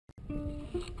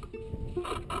I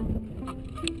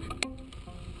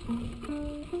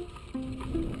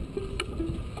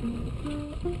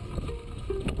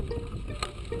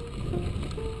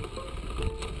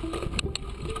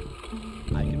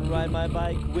can ride my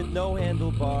bike with no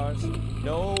handlebars,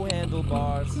 no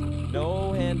handlebars,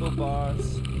 no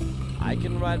handlebars. I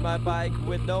can ride my bike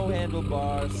with no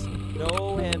handlebars,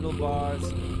 no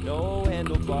handlebars, no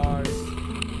handlebars.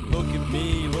 Look at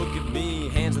me,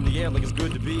 hands in the air like it's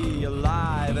good to be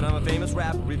alive. And I'm a famous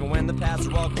rapper even when the paths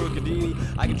are all crookedy.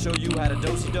 I can show you how to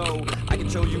do-si-do, I can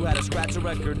show you how to scratch a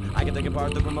record. I can take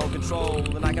apart the remote control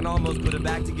and I can almost put it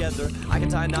back together. I can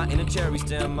tie a knot in a cherry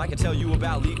stem, I can tell you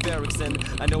about Leif Erikson.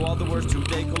 I know all the words to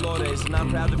De Colores and I'm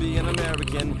proud to be an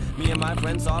American. Me and my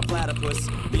friend saw a platypus,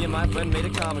 me and my friend made a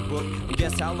comic book. And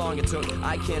guess how long it took?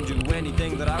 I can do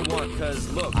anything that I want, cause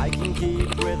look, I can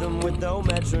keep rhythm with no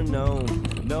metronome,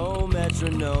 no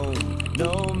metronome,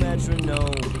 no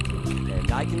metronome.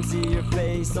 And I can see your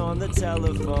face on the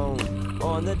telephone,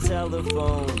 on the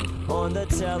telephone, on the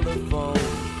telephone.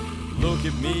 Look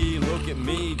at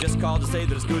me, just called to say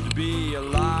that it's good to be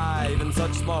alive. In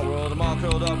such a small world, I'm all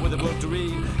curled up with a book to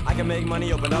read. I can make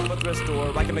money, open up a thrift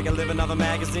store, I can make a living off a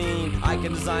magazine. I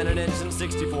can design an engine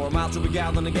 64 miles to a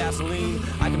gallon of gasoline.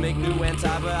 I can make new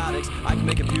antibiotics, I can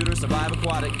make computers survive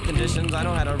aquatic conditions. I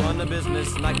know how to run a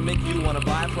business, and I can make you want to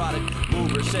buy a product.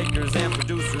 Movers, shakers, and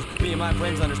producers, me and my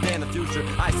friends understand the future.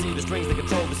 I see the strings that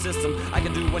control the system, I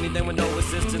can do anything with no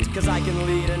assistance. Cause I can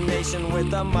lead a nation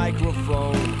with a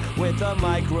microphone, with a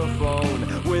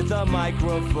microphone, with a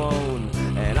microphone.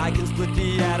 And I can split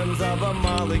the atoms of a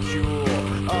molecule,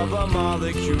 of a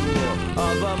molecule,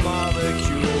 of a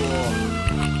molecule.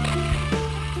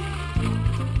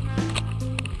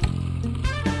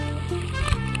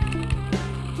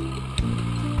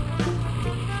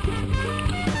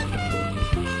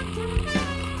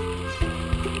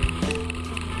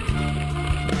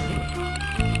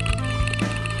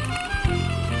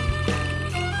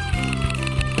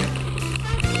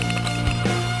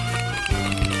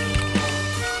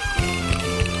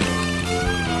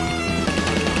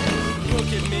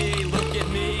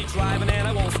 Driving and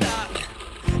I won't stop,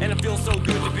 and it feels so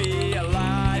good to be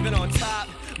alive and on top.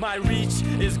 My reach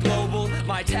is global,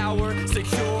 my tower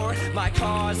secure, my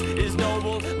cause is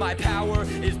noble, my power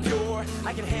is pure.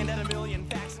 I can hand out 1,000,000